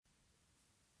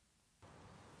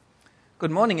Good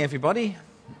morning, everybody.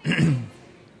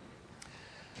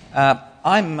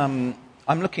 I'm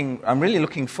really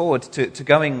looking forward to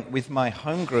going with my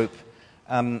home group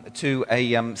to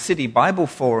a City Bible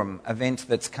Forum event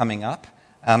that's coming up.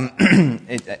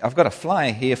 I've got a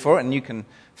flyer here for it, and you can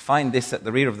find this at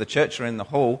the rear of the church or in the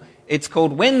hall. It's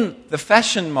called "When the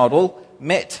Fashion Model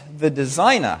Met the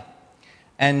Designer,"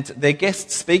 and their guest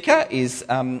speaker is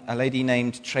a lady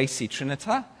named Tracy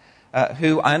Trinita,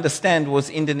 who I understand was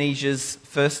Indonesia's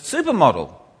first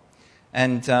supermodel.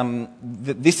 And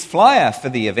this flyer for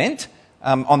the event,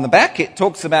 on the back, it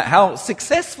talks about how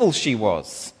successful she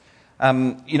was.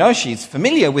 She's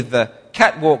familiar with the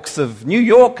catwalks of New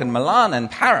York and Milan and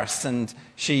Paris, and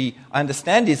she, I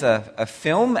understand, is a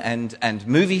film and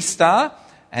movie star,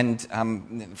 and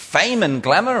fame and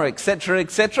glamour, etc.,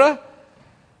 etc.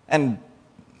 And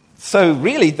so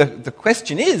really the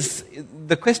question is,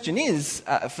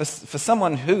 for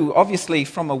someone who obviously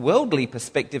from a worldly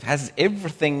perspective has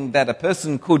everything that a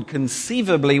person could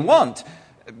conceivably want: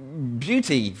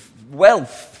 beauty,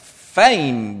 wealth,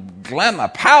 fame, glamour,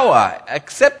 power,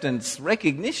 acceptance,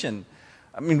 recognition.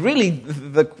 I mean, really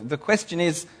the question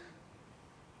is,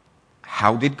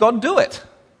 how did God do it?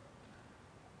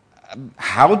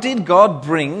 How did God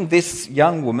bring this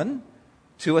young woman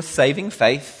to a saving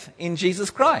faith in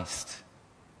Jesus Christ?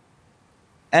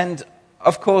 And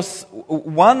of course,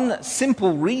 one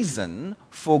simple reason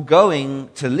for going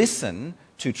to listen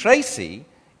to Tracy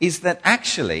is that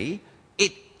actually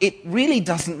it really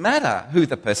doesn't matter who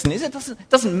the person is. It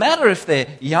doesn't matter if they're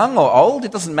young or old.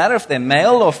 It doesn't matter if they're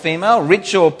male or female,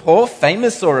 rich or poor,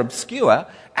 famous or obscure.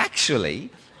 Actually,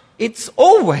 it's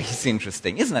always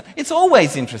interesting, isn't it? It's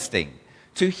always interesting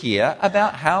to hear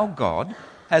about how God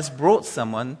has brought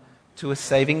someone to a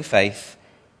saving faith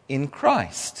in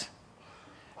Christ.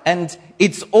 And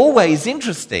it's always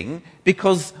interesting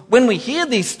because when we hear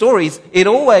these stories, it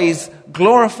always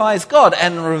glorifies God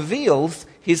and reveals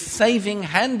His saving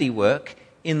handiwork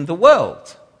in the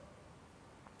world.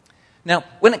 Now,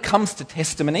 when it comes to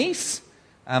testimonies,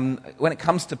 when it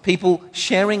comes to people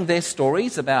sharing their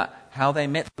stories about how they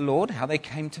met the Lord, how they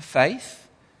came to faith,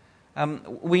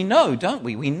 we know, don't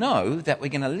we? We know that we're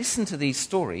going to listen to these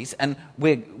stories and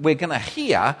we're going to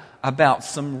hear about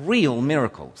some real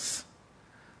miracles.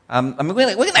 We're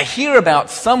going to hear about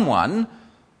someone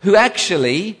who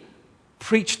actually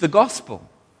preached the gospel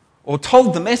or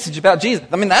told the message about Jesus.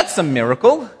 I mean, that's a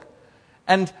miracle.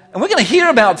 And we're going to hear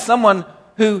about someone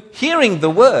who, hearing the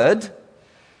word,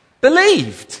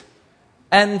 believed.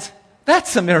 And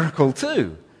that's a miracle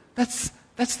too. That's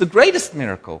the greatest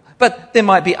miracle. But there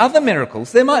might be other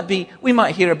miracles. We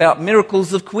might hear about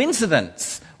miracles of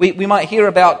coincidence. We might hear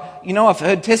about, I've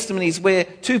heard testimonies where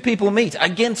two people meet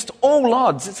against all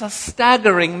odds. It's a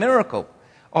staggering miracle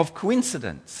of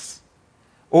coincidence.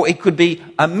 Or it could be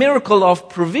a miracle of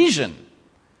provision,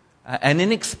 an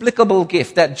inexplicable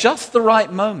gift at just the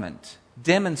right moment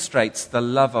demonstrates the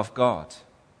love of God.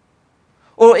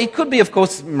 Or it could be, of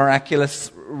course,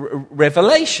 miraculous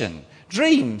revelation.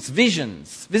 Dreams,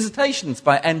 visions, visitations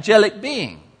by angelic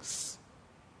beings.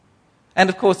 And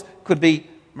of course, could be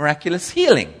miraculous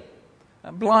healing,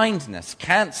 blindness,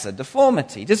 cancer,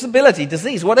 deformity, disability,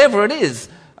 disease, whatever it is.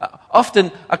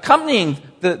 Often accompanying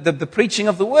the preaching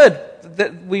of the word,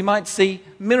 that we might see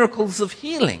miracles of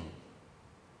healing.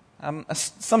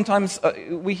 Sometimes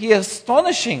we hear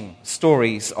astonishing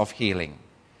stories of healing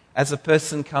as a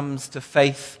person comes to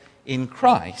faith in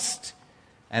Christ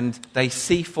and they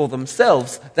see for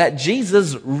themselves that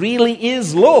Jesus really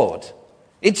is Lord.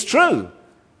 It's true.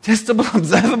 Testable,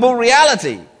 observable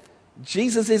reality.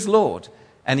 Jesus is Lord,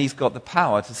 and He's got the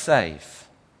power to save.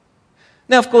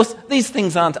 Now, of course, these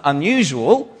things aren't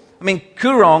unusual. I mean,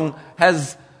 Kurong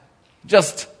has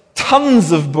just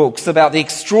tons of books about the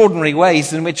extraordinary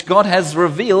ways in which God has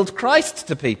revealed Christ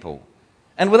to people.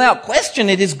 And without question,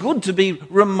 it is good to be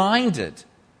reminded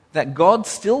that God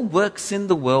still works in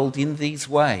the world in these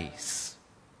ways.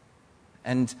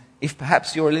 And if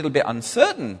perhaps you're a little bit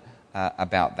uncertain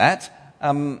about that,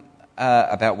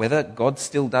 about whether God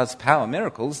still does power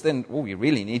miracles, then all you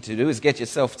really need to do is get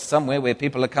yourself somewhere where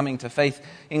people are coming to faith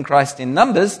in Christ in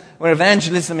numbers, where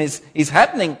evangelism is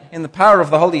happening in the power of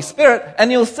the Holy Spirit,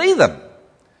 and you'll see them.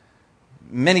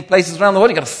 Many places around the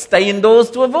world, you've got to stay indoors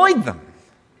to avoid them.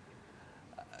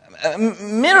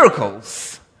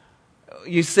 Miracles,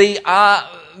 you see, are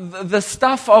the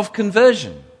stuff of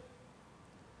conversion.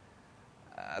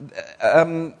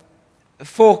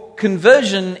 For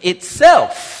conversion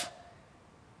itself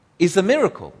is a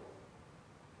miracle.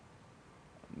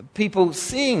 people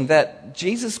seeing that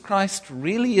Jesus Christ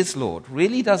really is Lord,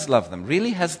 really does love them,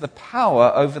 really has the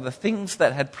power over the things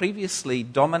that had previously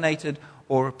dominated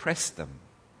or oppressed them.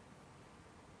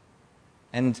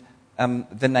 And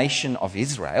the nation of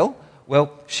Israel,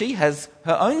 well, she has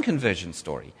her own conversion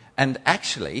story. And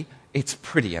actually, it's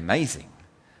pretty amazing.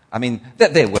 I mean,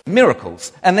 that there were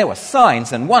miracles, and there were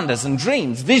signs and wonders and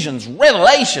dreams, visions,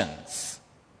 revelations.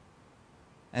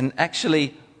 And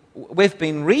actually, we've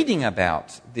been reading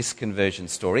about this conversion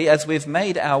story as we've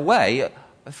made our way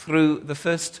through the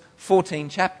first 14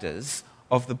 chapters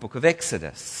of the book of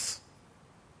Exodus.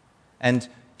 And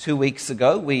 2 weeks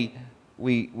ago, we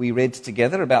read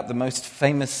together about the most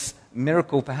famous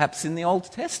miracle perhaps in the Old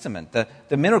Testament,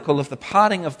 the miracle of the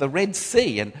parting of the Red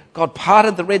Sea. And God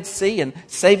parted the Red Sea and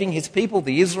saving his people,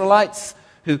 the Israelites,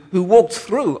 who walked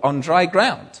through on dry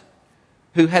ground,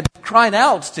 who had cried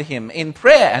out to him in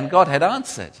prayer and God had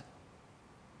answered.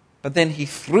 But then he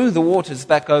threw the waters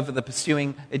back over the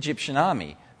pursuing Egyptian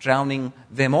army, drowning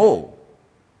them all.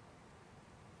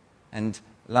 And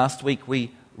last week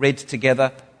we read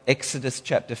together Exodus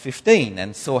chapter 15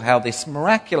 and saw how this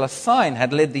miraculous sign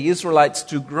had led the Israelites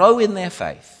to grow in their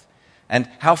faith, and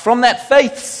how from that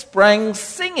faith sprang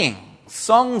singing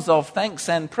songs of thanks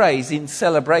and praise in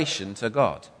celebration to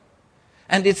God.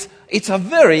 And it's a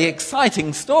very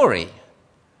exciting story.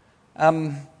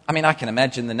 I can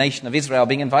imagine the nation of Israel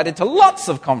being invited to lots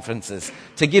of conferences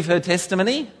to give her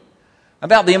testimony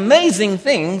about the amazing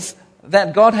things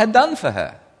that God had done for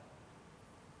her.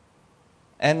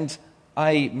 And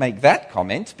I make that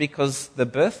comment because the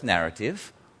birth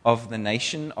narrative of the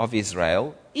nation of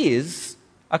Israel is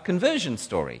a conversion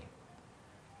story.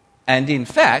 And in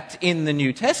fact, in the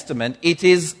New Testament, it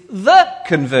is the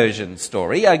conversion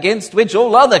story against which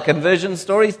all other conversion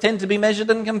stories tend to be measured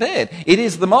and compared. It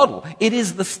is the model. It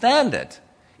is the standard.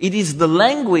 It is the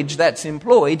language that's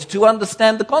employed to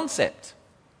understand the concept.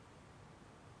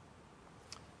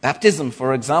 Baptism,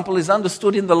 for example, is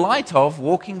understood in the light of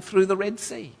walking through the Red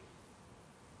Sea.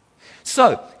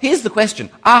 So, here's the question.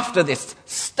 After this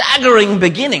staggering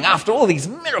beginning, after all these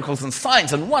miracles and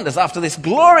signs and wonders, after this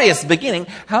glorious beginning,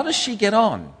 how does she get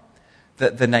on,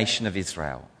 the nation of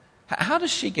Israel? How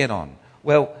does she get on?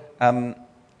 Well,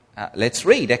 let's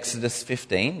read Exodus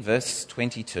 15, verse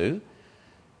 22.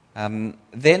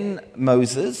 Then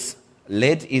Moses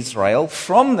led Israel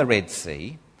from the Red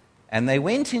Sea, and they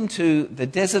went into the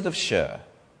desert of Shur.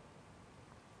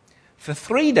 For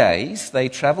 3 days they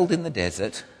traveled in the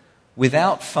desert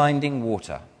without finding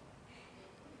water.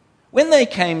 When they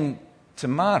came to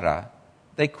Marah,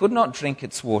 they could not drink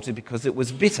its water because it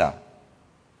was bitter.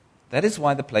 That is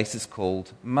why the place is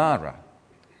called Marah.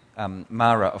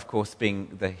 Marah, of course,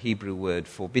 being the Hebrew word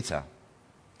for bitter.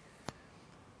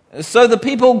 So the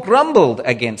people grumbled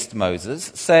against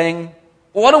Moses, saying,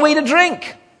 "What are we to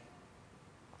drink?"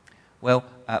 Well,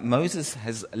 Moses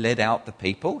has led out the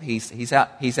people. He's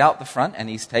out the front and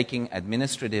he's taking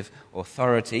administrative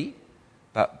authority.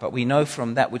 But we know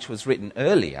from that which was written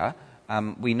earlier,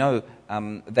 we know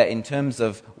that in terms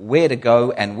of where to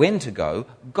go and when to go,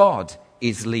 God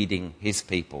is leading his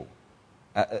people.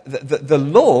 The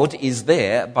Lord is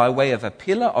there by way of a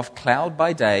pillar of cloud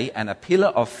by day and a pillar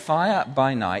of fire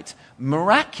by night,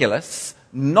 miraculous,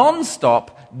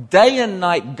 non-stop, day and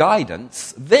night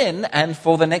guidance then and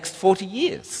for the next 40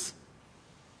 years.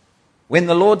 When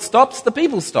the Lord stops, the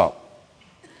people stop.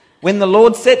 When the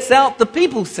Lord sets out, the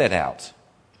people set out.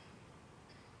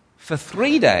 For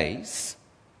 3 days,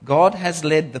 God has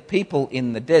led the people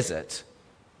in the desert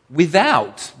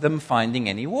without them finding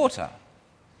any water.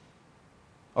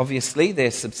 Obviously,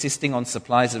 they're subsisting on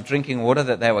supplies of drinking water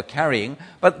that they were carrying,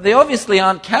 but they obviously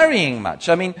aren't carrying much.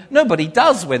 I mean, nobody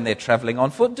does when they're traveling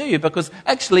on foot, do you? Because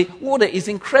actually, water is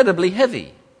incredibly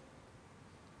heavy.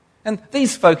 And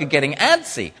these folk are getting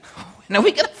antsy. When are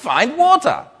we going to find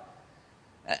water?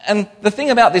 And the thing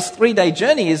about this 3-day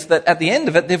journey is that at the end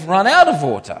of it, they've run out of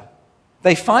water.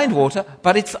 They find water,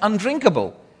 but it's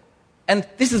undrinkable. And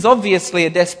this is obviously a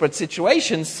desperate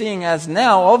situation, seeing as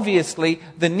now, obviously,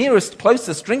 the nearest,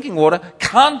 closest drinking water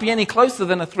can't be any closer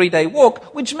than a 3-day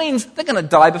walk, which means they're going to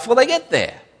die before they get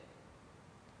there.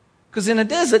 Because in a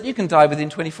desert, you can die within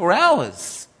 24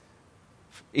 hours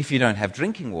if you don't have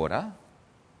drinking water.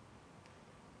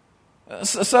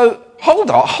 So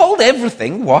hold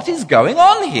everything. What is going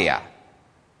on here?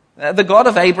 The God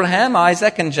of Abraham,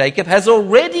 Isaac, and Jacob has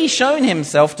already shown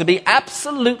himself to be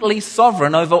absolutely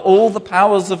sovereign over all the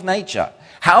powers of nature.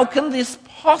 How can this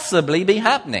possibly be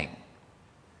happening?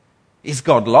 Is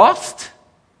God lost?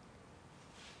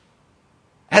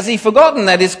 Has he forgotten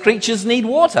that his creatures need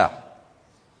water?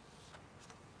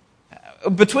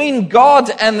 between God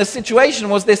and the situation,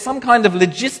 was there some kind of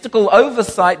logistical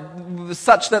oversight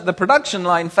such that the production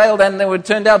line failed and there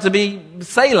turned out to be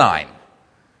saline?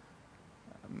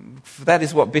 That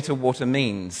is what bitter water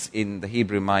means in the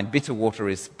Hebrew mind. Bitter water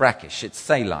is brackish, it's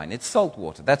saline, it's salt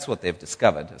water. That's what they've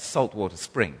discovered, a saltwater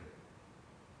spring.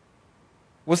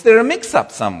 Was there a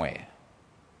mix-up somewhere?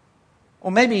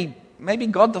 Or maybe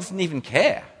God doesn't even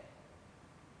care.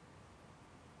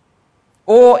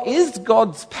 Or is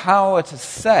God's power to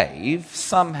save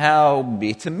somehow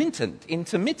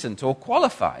intermittent or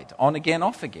qualified, on again,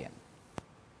 off again?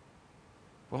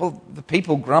 Well, the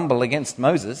people grumble against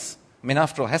Moses. I mean,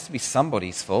 after all, it has to be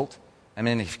somebody's fault. I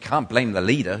mean, if you can't blame the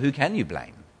leader, who can you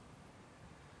blame?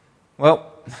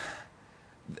 Well,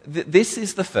 this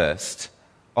is the first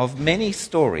of many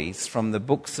stories from the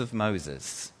books of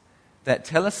Moses that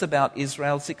tell us about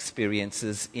Israel's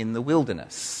experiences in the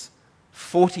wilderness.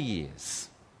 40 years.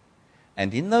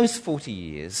 And in those 40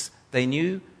 years, they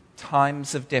knew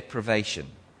times of deprivation.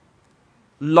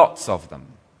 Lots of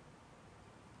them.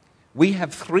 We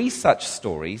have 3 such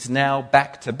stories now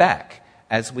back to back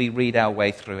as we read our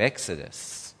way through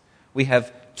Exodus. We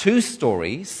have 2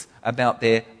 stories about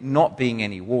there not being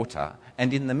any water,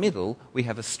 and in the middle we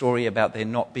have a story about there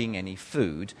not being any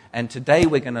food, and today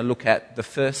we're going to look at the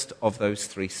first of those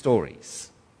 3 stories.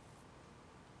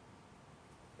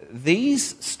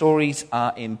 These stories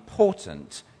are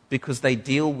important because they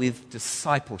deal with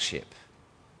discipleship.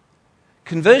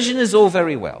 Conversion is all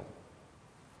very well.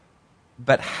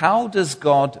 But how does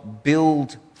God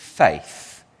build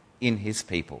faith in his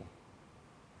people?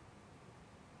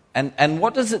 And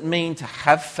what does it mean to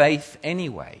have faith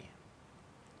anyway?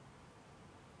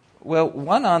 Well,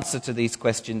 one answer to these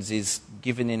questions is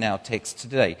given in our text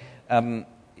today.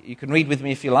 You can read with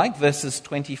me if you like, verses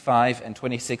 25 and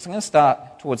 26. I'm going to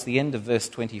start towards the end of verse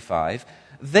 25.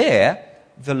 There,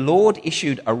 the Lord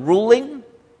issued a ruling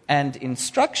and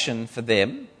instruction for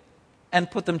them and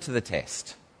put them to the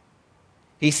test.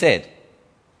 He said,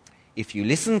 "If you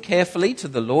listen carefully to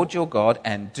the Lord your God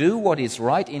and do what is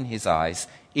right in his eyes,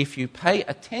 if you pay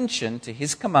attention to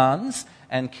his commands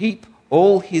and keep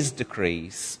all his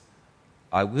decrees,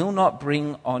 I will not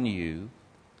bring on you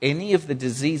any of the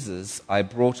diseases I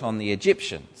brought on the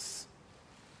Egyptians,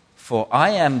 for I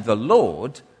am the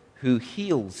Lord who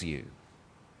heals you."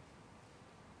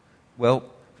 Well,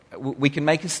 we can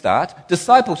make a start.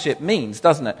 Discipleship means,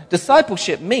 doesn't it?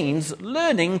 Discipleship means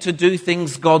learning to do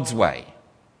things God's way.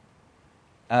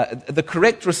 The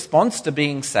correct response to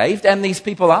being saved, and these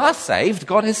people are saved.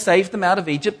 God has saved them out of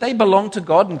Egypt. They belong to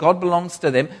God and God belongs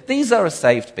to them. These are a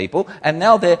saved people, and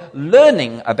now they're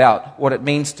learning about what it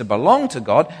means to belong to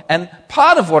God, and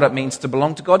part of what it means to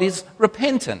belong to God is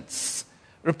repentance.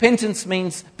 Repentance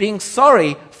means being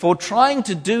sorry for trying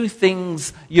to do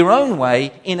things your own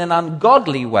way in an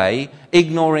ungodly way,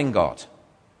 ignoring God.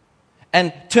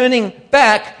 And turning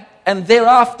back and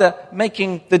thereafter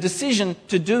making the decision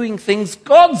to doing things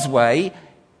God's way,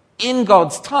 in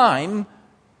God's time,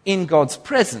 in God's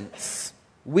presence,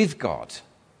 with God.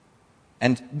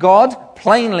 And God,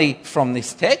 plainly from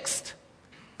this text,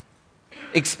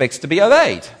 expects to be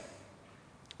obeyed.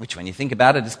 Which, when you think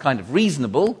about it, is kind of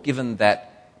reasonable, given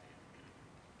that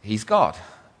he's God.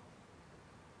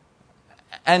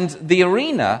 And the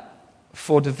arena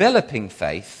for developing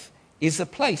faith is a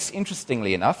place,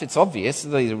 interestingly enough, it's obvious,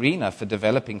 the arena for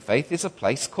developing faith is a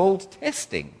place called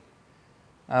testing.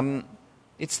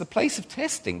 It's the place of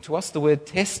testing. To us, the word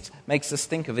test makes us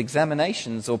think of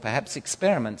examinations or perhaps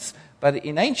experiments. But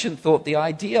in ancient thought, the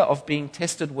idea of being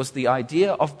tested was the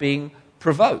idea of being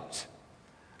provoked.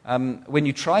 When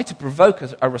you try to provoke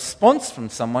a response from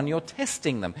someone, you're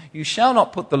testing them. You shall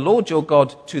not put the Lord your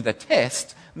God to the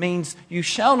test means you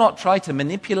shall not try to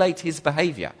manipulate his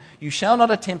behavior. You shall not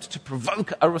attempt to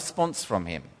provoke a response from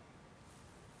him.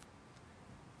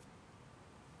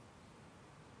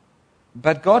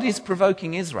 But God is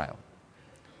provoking Israel.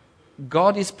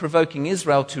 God is provoking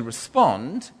Israel to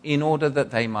respond in order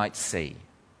that they might see.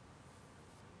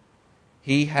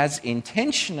 He has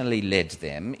intentionally led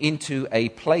them into a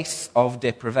place of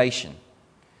deprivation,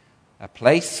 a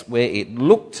place where it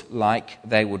looked like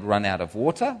they would run out of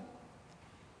water.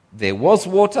 There was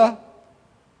water,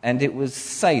 and it was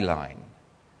saline,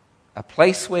 a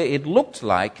place where it looked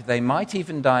like they might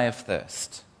even die of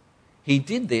thirst. He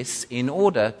did this in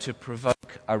order to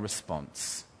provoke a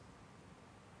response.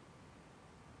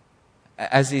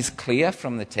 As is clear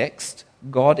from the text,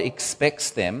 God expects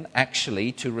them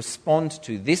actually to respond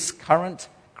to this current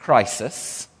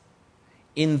crisis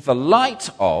in the light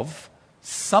of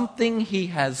something he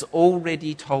has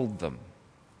already told them.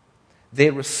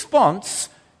 Their response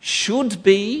should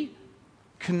be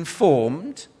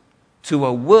conformed to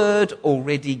a word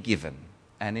already given,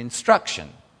 an instruction,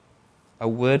 a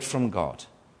word from God.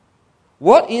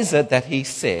 What is it that he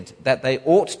said that they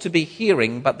ought to be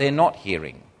hearing but they're not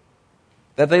hearing?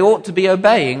 That they ought to be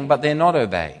obeying but they're not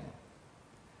obeying?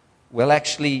 Well,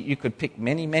 actually, you could pick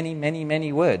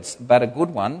many words, but a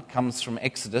good one comes from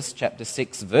Exodus chapter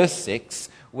 6, verse 6,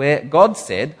 where God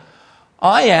said,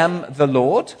 I am the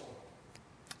Lord.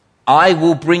 I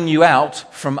will bring you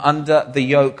out from under the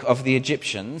yoke of the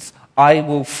Egyptians. I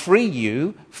will free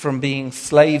you from being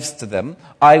slaves to them.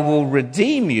 I will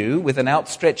redeem you with an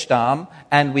outstretched arm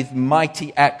and with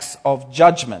mighty acts of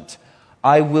judgment.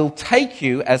 I will take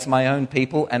you as my own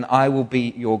people, and I will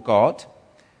be your God.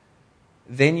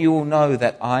 Then you will know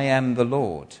that I am the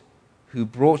Lord who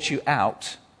brought you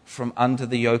out from under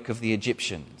the yoke of the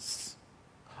Egyptians.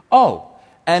 Oh,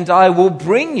 and I will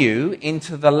bring you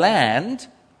into the land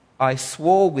I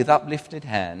swore with uplifted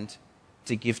hand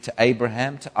to give to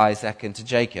Abraham, to Isaac, and to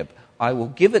Jacob. I will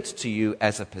give it to you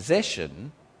as a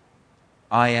possession.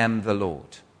 I am the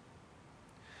Lord.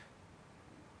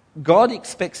 God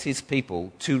expects his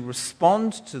people to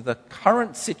respond to the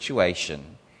current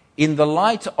situation in the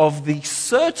light of the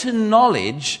certain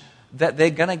knowledge that they're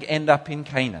going to end up in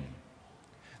Canaan.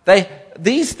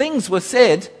 These things were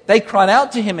said. They cried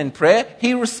out to him in prayer.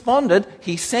 He responded.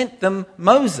 He sent them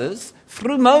Moses.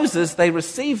 Through Moses, they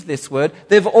received this word.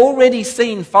 They've already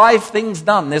seen 5 things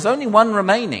done. There's only one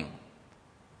remaining.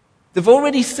 They've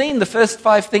already seen the first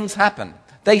 5 things happen.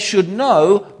 They should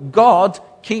know God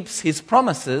keeps his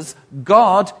promises.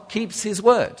 God keeps his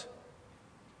word.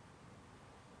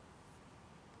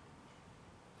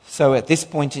 So at this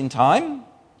point in time,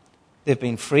 they've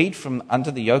been freed from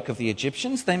under the yoke of the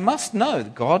Egyptians. They must know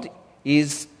that God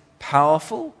is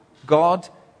powerful. God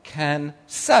can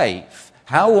save.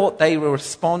 How ought they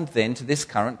respond then to this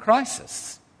current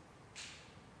crisis?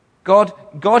 God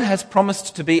has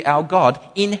promised to be our God.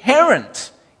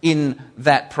 Inherent in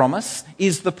that promise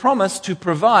is the promise to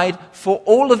provide for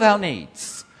all of our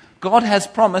needs. God has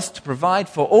promised to provide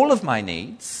for all of my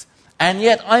needs, and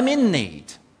yet I'm in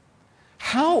need.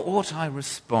 How ought I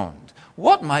respond?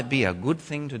 What might be a good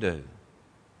thing to do?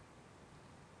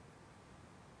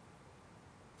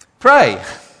 Pray.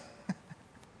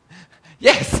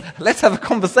 Yes, let's have a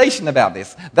conversation about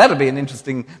this. That'll be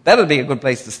a good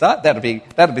place to start. That'll be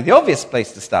the obvious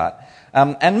place to start.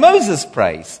 And Moses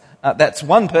prays. That's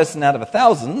one person out of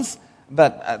thousands,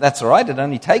 but that's all right. It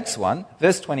only takes one.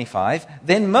 Verse 25.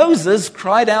 Then Moses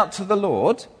cried out to the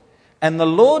Lord, and the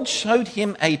Lord showed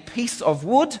him a piece of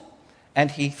wood, and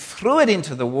he threw it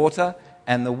into the water,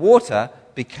 and the water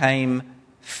became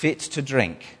fit to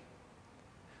drink.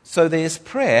 So there's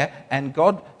prayer, and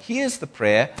God hears the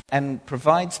prayer and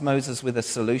provides Moses with a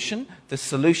solution. The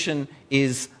solution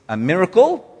is a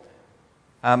miracle.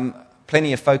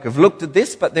 Plenty of folk have looked at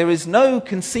this, but there is no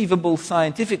conceivable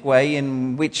scientific way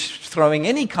in which throwing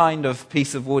any kind of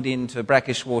piece of wood into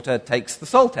brackish water takes the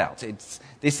salt out.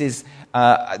 This is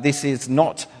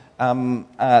not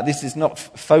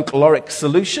folkloric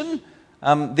solution.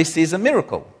 This is a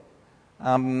miracle.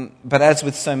 But as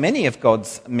with so many of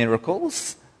God's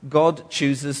miracles, God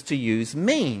chooses to use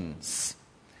means.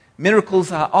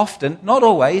 Miracles are often, not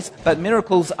always, but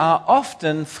miracles are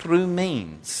often through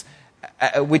means,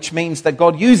 which means that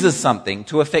God uses something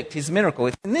to effect his miracle.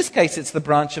 In this case, it's the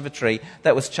branch of a tree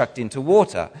that was chucked into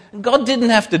water. God didn't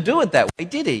have to do it that way,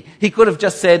 did he? He could have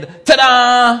just said,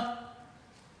 ta-da!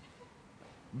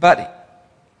 But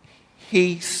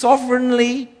he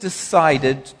sovereignly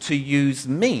decided to use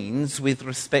means with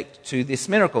respect to this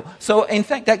miracle. So, in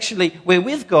fact, actually, we're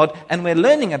with God and we're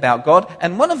learning about God.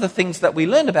 And one of the things that we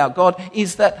learn about God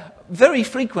is that very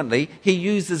frequently he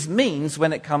uses means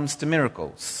when it comes to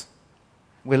miracles.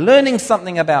 We're learning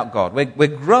something about God. We're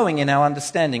growing in our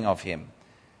understanding of him.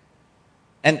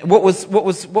 And what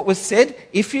was said,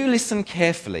 if you listen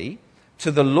carefully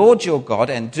to the Lord your God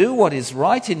and do what is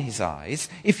right in his eyes,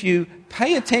 if you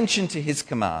pay attention to his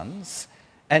commands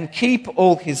and keep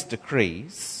all his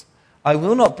decrees, I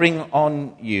will not bring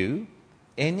on you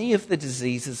any of the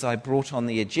diseases I brought on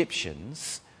the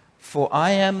Egyptians, for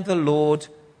I am the Lord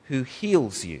who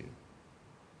heals you.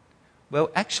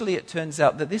 Well, actually, it turns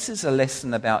out that this is a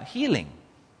lesson about healing.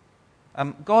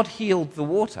 God healed the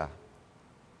water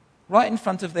right in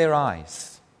front of their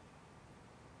eyes.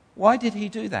 Why did he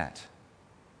do that?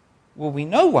 Well, we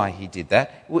know why he did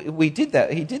that. He did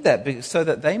that so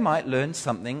that they might learn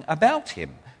something about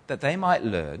him, that they might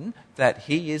learn that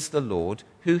he is the Lord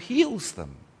who heals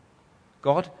them.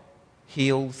 God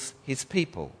heals his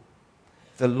people.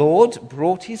 The Lord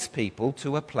brought his people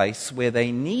to a place where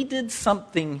they needed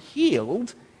something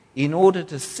healed in order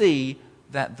to see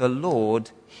that the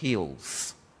Lord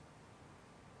heals.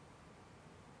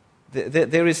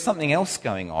 There is something else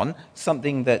going on,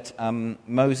 something that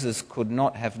Moses could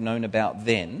not have known about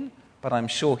then, but I'm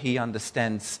sure he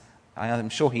understands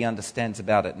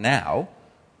about it now.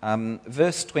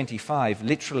 Verse 25,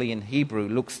 literally in Hebrew,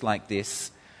 looks like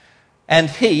this. And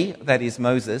he, that is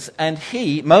Moses,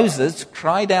 Moses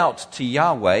cried out to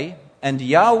Yahweh, and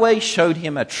Yahweh showed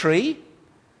him a tree,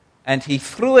 and he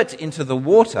threw it into the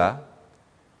water,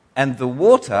 and the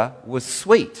water was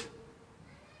sweet.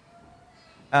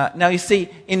 Now you see,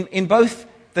 in both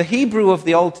the Hebrew of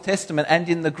the Old Testament and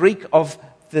in the Greek of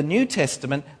the New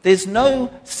Testament, there's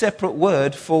no separate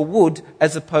word for wood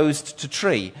as opposed to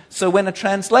tree. So when a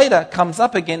translator comes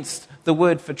up against the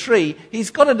word for tree, he's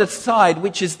got to decide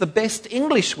which is the best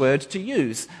English word to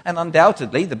use. And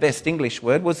undoubtedly, the best English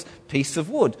word was piece of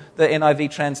wood. The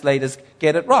NIV translators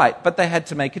get it right, but they had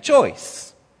to make a choice.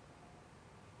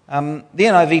 The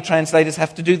NIV translators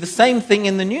have to do the same thing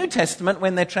in the New Testament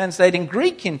when they're translating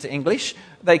Greek into English.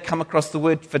 They come across the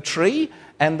word for tree,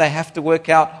 and they have to work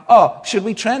out, should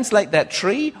we translate that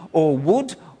tree, or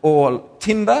wood, or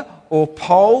timber, or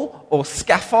pole, or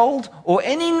scaffold, or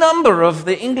any number of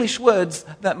the English words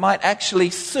that might actually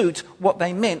suit what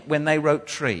they meant when they wrote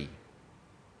tree.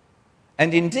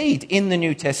 And indeed, in the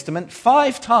New Testament,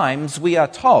 5 times we are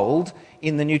told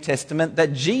in the New Testament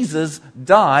that Jesus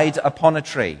died upon a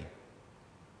tree.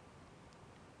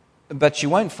 But you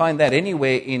won't find that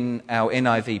anywhere in our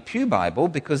NIV Pew Bible,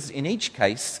 because in each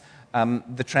case,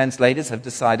 the translators have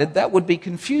decided that would be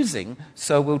confusing,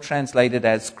 so we'll translate it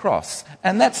as cross.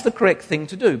 And that's the correct thing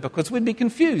to do, because we'd be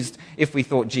confused if we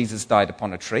thought Jesus died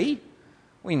upon a tree.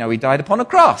 We know he died upon a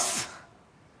cross.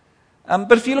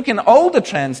 But if you look in older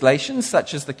translations,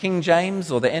 such as the King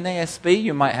James or the NASB,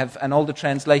 you might have an older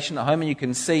translation at home, and you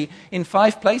can see in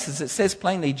 5 places it says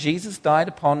plainly, Jesus died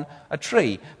upon a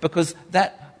tree, because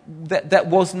that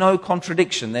was no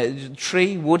contradiction. The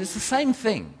tree, wood, is the same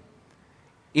thing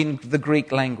in the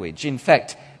Greek language. In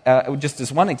fact, just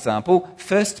as one example,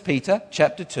 1 Peter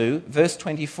chapter 2, verse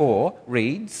 24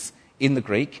 reads in the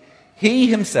Greek, he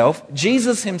himself,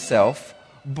 Jesus himself,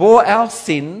 bore our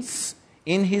sins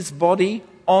in his body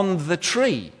on the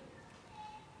tree,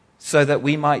 so that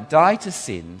we might die to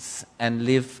sins and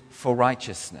live for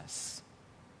righteousness.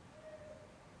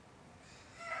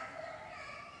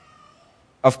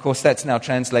 Of course, that's now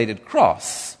translated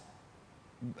cross.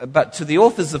 But to the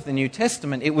authors of the New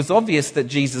Testament, it was obvious that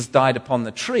Jesus died upon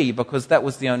the tree, because that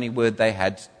was the only word they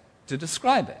had to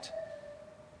describe it.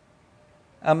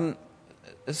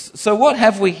 So what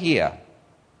have we here?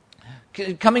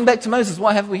 Coming back to Moses,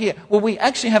 what have we here? Well, we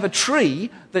actually have a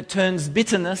tree that turns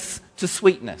bitterness to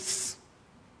sweetness.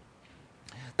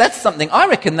 I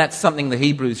reckon that's something the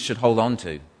Hebrews should hold on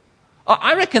to.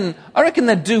 I reckon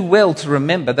they'd do well to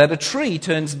remember that a tree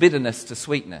turns bitterness to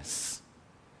sweetness.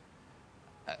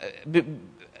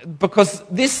 Because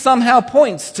this somehow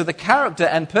points to the character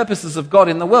and purposes of God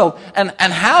in the world. And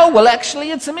how? Well,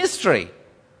 actually, it's a mystery.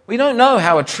 We don't know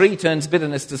how a tree turns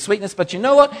bitterness to sweetness, but you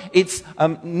know what? It's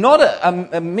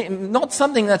not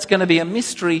something that's going to be a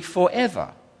mystery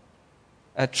forever.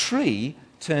 A tree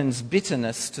turns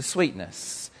bitterness to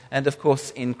sweetness. And of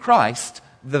course, in Christ,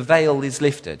 the veil is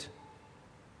lifted.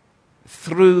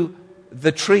 Through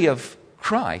the tree of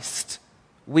Christ,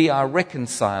 we are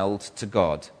reconciled to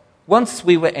God. Once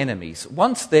we were enemies,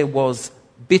 once there was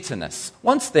bitterness,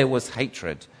 once there was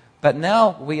hatred, but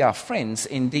now we are friends,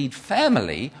 indeed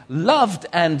family, loved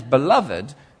and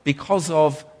beloved because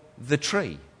of the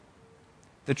tree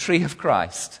of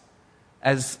Christ.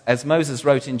 As Moses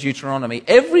wrote in Deuteronomy,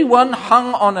 everyone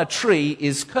hung on a tree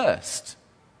is cursed.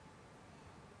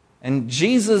 And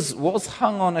Jesus was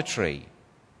hung on a tree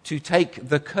to take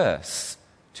the curse,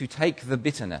 to take the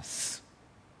bitterness,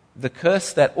 the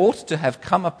curse that ought to have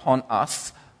come upon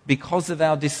us because of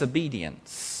our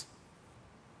disobedience.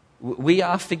 We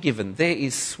are forgiven. There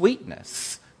is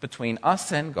sweetness between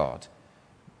us and God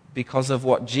because of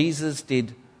what Jesus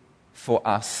did for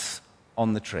us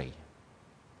on the tree.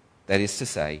 That is to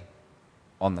say,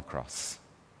 on the cross.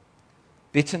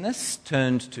 Bitterness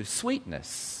turned to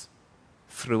sweetness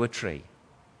through a tree.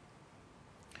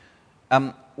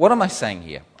 What am I saying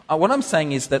here? What I'm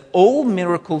saying is that all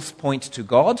miracles point to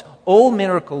God, all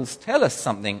miracles tell us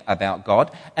something about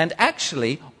God, and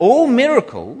actually all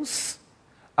miracles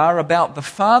are about the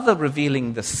Father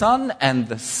revealing the Son and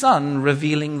the Son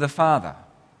revealing the Father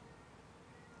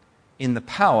in the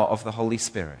power of the Holy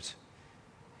Spirit.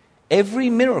 Every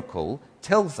miracle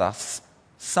tells us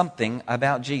something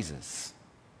about Jesus.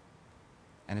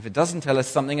 And if it doesn't tell us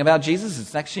something about Jesus,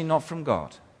 it's actually not from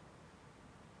God.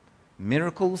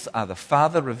 Miracles are the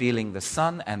Father revealing the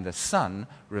Son, and the Son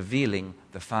revealing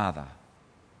the Father.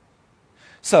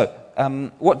 So,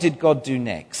 what did God do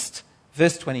next?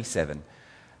 Verse 27.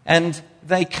 And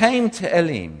they came to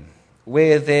Elim,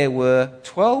 where there were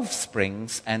 12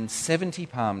 springs and 70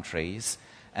 palm trees,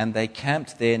 and they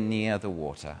camped there near the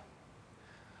water.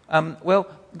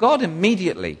 God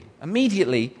immediately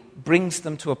brings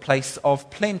them to a place of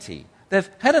plenty. They've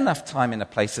had enough time in a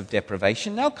place of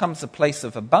deprivation. Now comes a place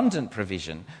of abundant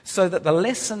provision, so that the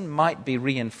lesson might be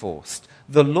reinforced.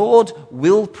 The Lord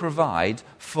will provide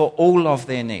for all of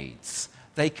their needs.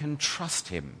 They can trust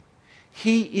Him.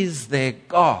 He is their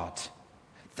God.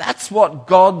 That's what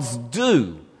gods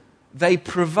do. They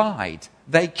provide.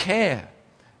 They care.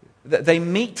 They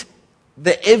meet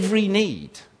the every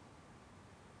need.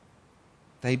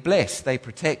 They bless. They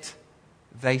protect.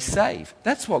 They save.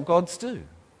 That's what gods do.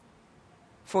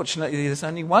 Fortunately, there's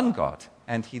only one God,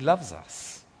 and He loves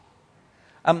us.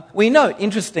 We know,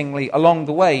 interestingly, along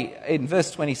the way, in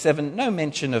verse 27, no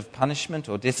mention of punishment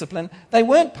or discipline. They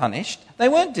weren't punished, they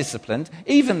weren't disciplined,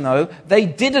 even though they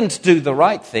didn't do the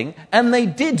right thing, and they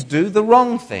did do the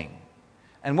wrong thing.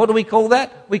 And what do we call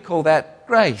that? We call that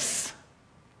grace.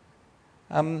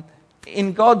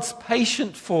 In God's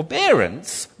patient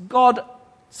forbearance, God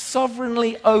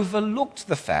sovereignly overlooked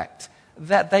the fact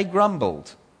that they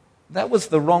grumbled. That was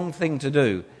the wrong thing to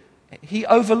do. He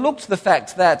overlooked the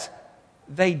fact that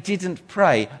they didn't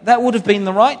pray. That would have been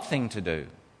the right thing to do.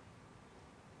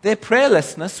 Their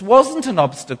prayerlessness wasn't an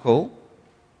obstacle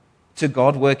to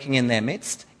God working in their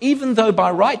midst, even though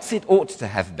by rights it ought to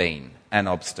have been an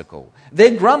obstacle.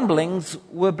 Their grumblings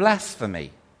were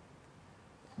blasphemy.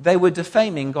 They were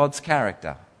defaming God's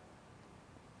character.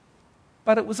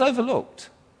 But it was overlooked.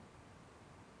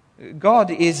 God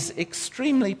is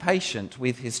extremely patient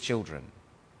with His children,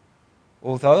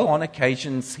 although on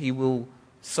occasions He will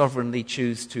sovereignly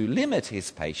choose to limit His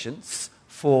patience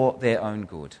for their own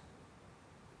good.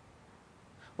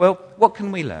 Well, what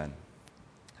can we learn?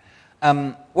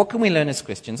 What can we learn as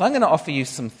Christians? I'm going to offer you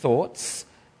some thoughts,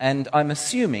 and I'm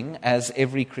assuming, as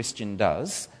every Christian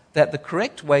does, that the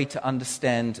correct way to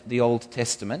understand the Old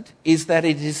Testament is that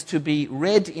it is to be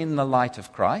read in the light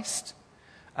of Christ.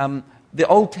 The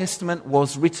Old Testament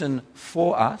was written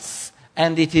for us,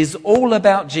 and it is all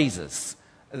about Jesus.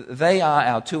 They are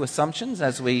our two assumptions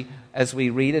as we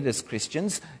read it as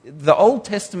Christians. The Old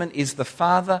Testament is the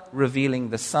Father revealing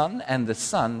the Son, and the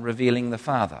Son revealing the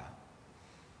Father.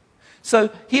 So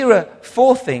here are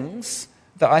 4 things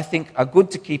that I think are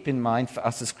good to keep in mind for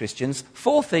us as Christians.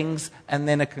 4 things and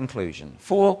then a conclusion.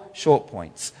 4 short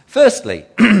points. Firstly,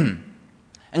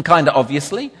 and kind of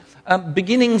obviously,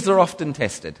 beginnings are often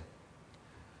tested.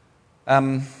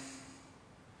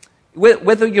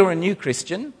 Whether you're a new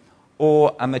Christian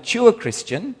or a mature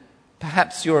Christian,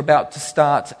 perhaps you're about to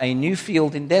start a new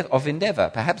field of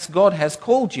endeavor. Perhaps God has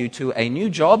called you to a new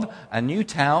job, a new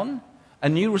town, a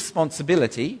new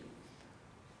responsibility,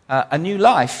 a new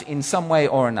life in some way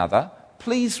or another.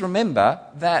 Please remember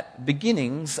that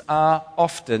beginnings are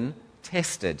often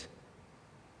tested.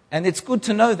 And it's good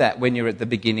to know that when you're at the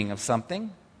beginning of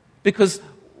something, because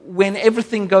when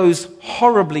everything goes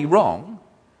horribly wrong,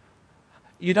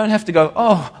 you don't have to go,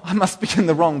 oh, I must be in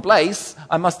the wrong place.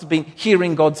 I must have been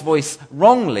hearing God's voice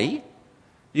wrongly.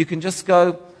 You can just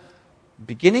go,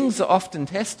 beginnings are often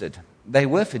tested. They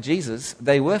were for Jesus.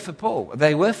 They were for Paul.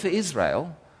 They were for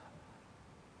Israel.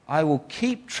 I will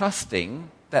keep trusting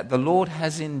that the Lord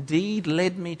has indeed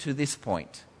led me to this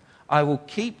point. I will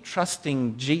keep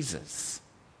trusting Jesus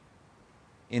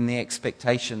in the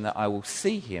expectation that I will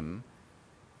see Him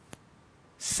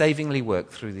savingly work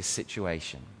through this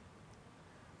situation.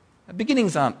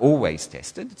 Beginnings aren't always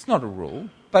tested. It's not a rule,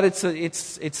 but it's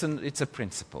a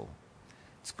principle.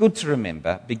 It's good to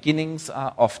remember beginnings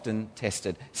are often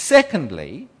tested.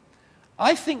 Secondly,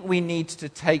 I think we need to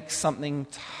take something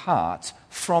to heart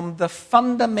from the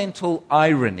fundamental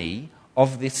irony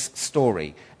of this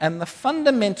story. And the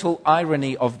fundamental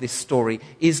irony of this story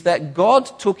is that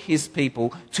God took His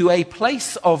people to a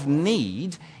place of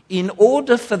need in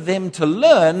order for them to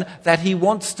learn that He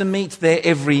wants to meet their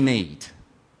every need.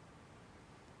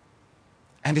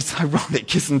 And it's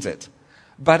ironic, isn't it?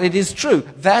 But it is true.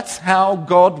 That's how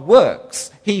God works.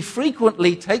 He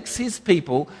frequently takes His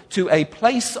people to a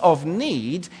place of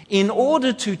need in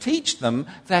order to teach them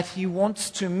that He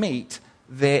wants to meet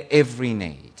their every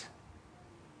need.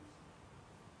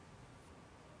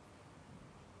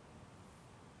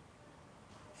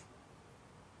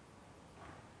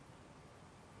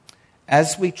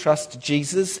 As we trust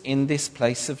Jesus in this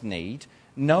place of need,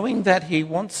 knowing that He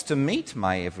wants to meet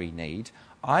my every need,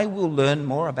 I will learn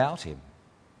more about Him.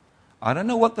 I don't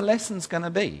know what the lesson's going to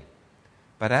be.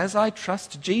 But as I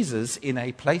trust Jesus in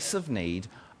a place of need,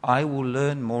 I will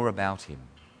learn more about him.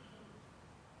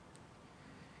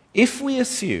 If we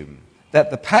assume that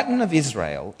the pattern of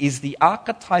Israel is the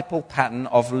archetypal pattern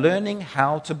of learning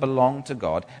how to belong to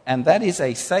God, and that is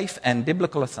a safe and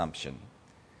biblical assumption,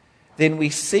 then we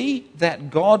see that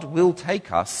God will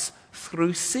take us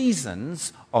through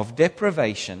seasons of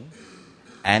deprivation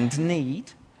and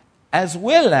need, as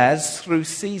well as through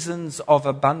seasons of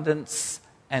abundance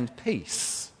and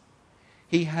peace.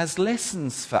 He has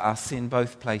lessons for us in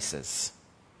both places,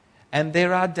 and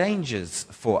there are dangers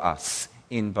for us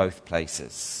in both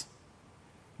places.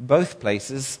 Both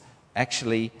places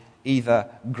actually either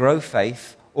grow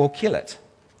faith or kill it.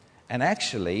 And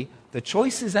actually, the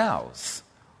choice is ours,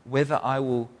 whether I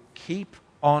will keep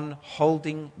on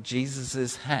holding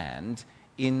Jesus' hand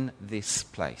in this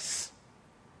place.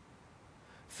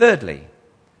 Thirdly,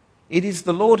 it is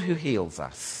the Lord who heals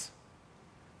us.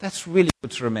 That's really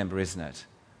good to remember, isn't it?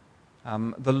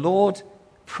 The Lord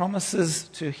promises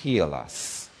to heal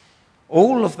us.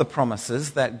 All of the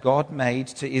promises that God made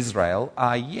to Israel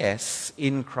are yes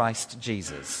in Christ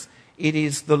Jesus. It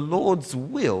is the Lord's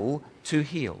will to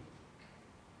heal.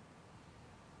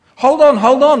 Hold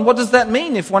on. What does that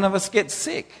mean if one of us gets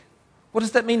sick? What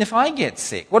does that mean if I get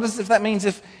sick? What does that mean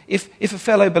if a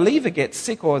fellow believer gets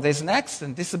sick, or there's an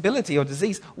accident, disability, or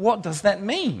disease? What does that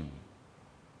mean?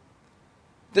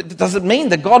 Does it mean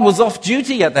that God was off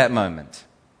duty at that moment?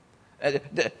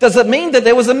 Does it mean that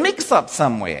there was a mix-up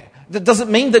somewhere? Does it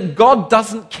mean that God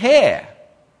doesn't care?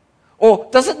 Or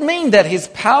does it mean that his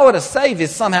power to save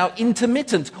is somehow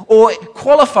intermittent or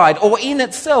qualified or in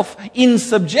itself in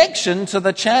subjection to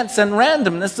the chance and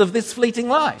randomness of this fleeting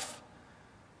life?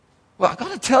 Well, I've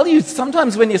got to tell you,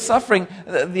 sometimes when you're suffering,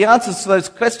 the answers to those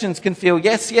questions can feel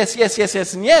yes,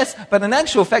 and yes. But in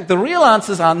actual fact, the real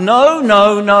answers are no,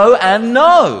 and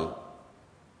no.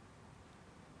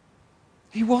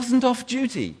 He wasn't off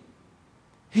duty.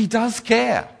 He does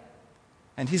care.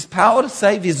 And his power to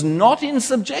save is not in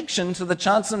subjection to the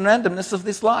chance and randomness of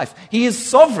this life. He is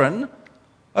sovereign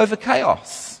over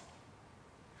chaos.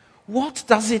 What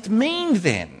does it mean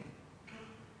then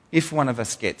if one of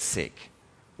us gets sick?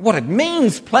 What it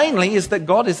means plainly is that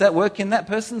God is at work in that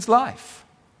person's life.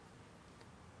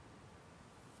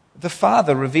 The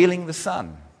Father revealing the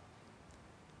Son,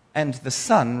 and the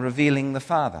Son revealing the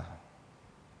Father.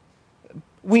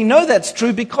 We know that's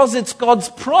true because it's God's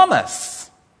promise.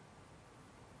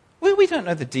 We don't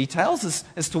know the details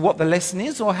as to what the lesson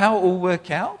is or how it will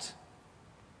work out.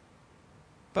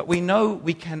 But we know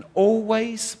we can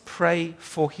always pray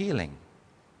for healing.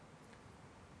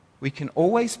 We can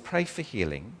always pray for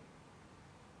healing,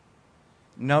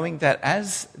 knowing that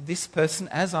as this person,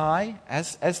 as I,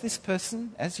 as this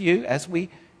person, as you, as we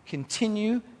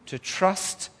continue to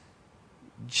trust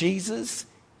Jesus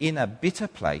in a bitter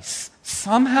place,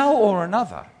 somehow or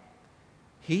another,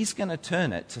 he's going to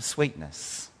turn it to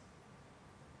sweetness.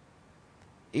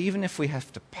 Even if we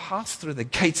have to pass through the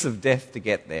gates of death to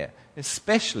get there,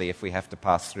 especially if we have to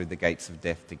pass through the gates of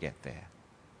death to get there.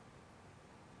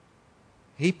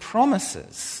 He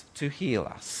promises to heal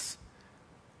us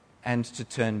and to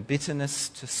turn bitterness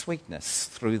to sweetness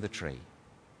through the tree.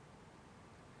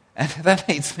 And that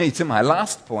leads me to my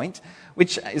last point,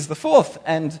 which is the fourth,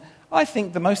 and I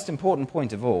think the most important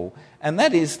point of all, and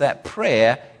that is that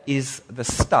prayer is the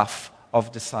stuff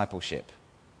of discipleship.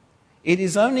 It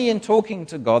is only in talking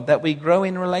to God that we grow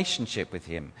in relationship with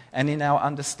him and in our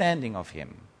understanding of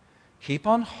him. Keep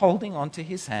on holding on to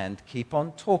his hand. Keep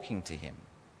on talking to him.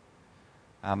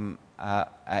 In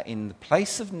the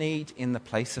place of need, in the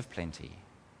place of plenty.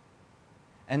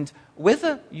 And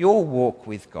whether your walk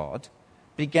with God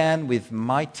began with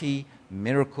mighty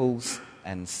miracles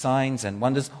and signs and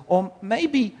wonders, or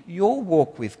maybe your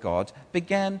walk with God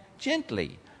began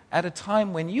gently, at a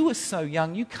time when you were so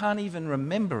young you can't even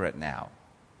remember it now.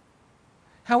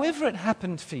 However it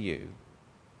happened for you,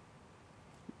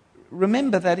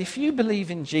 remember that if you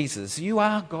believe in Jesus, you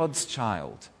are God's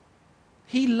child.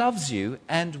 He loves you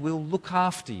and will look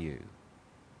after you.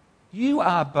 You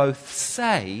are both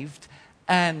saved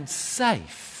and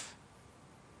safe.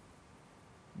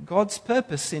 God's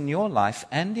purpose in your life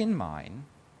and in mine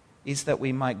is that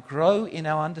we might grow in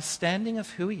our understanding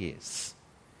of who he is,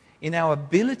 in our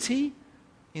ability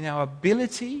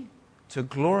to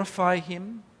glorify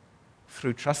him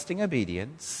through trusting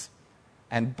obedience.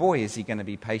 And boy, is he going to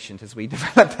be patient as we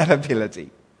develop that ability.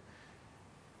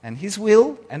 And his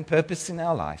will and purpose in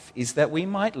our life is that we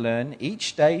might learn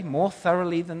each day more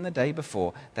thoroughly than the day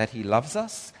before that he loves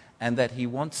us and that he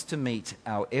wants to meet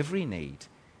our every need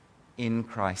in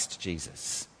Christ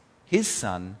Jesus, his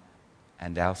Son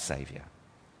and our Saviour.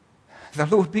 The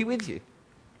Lord be with you.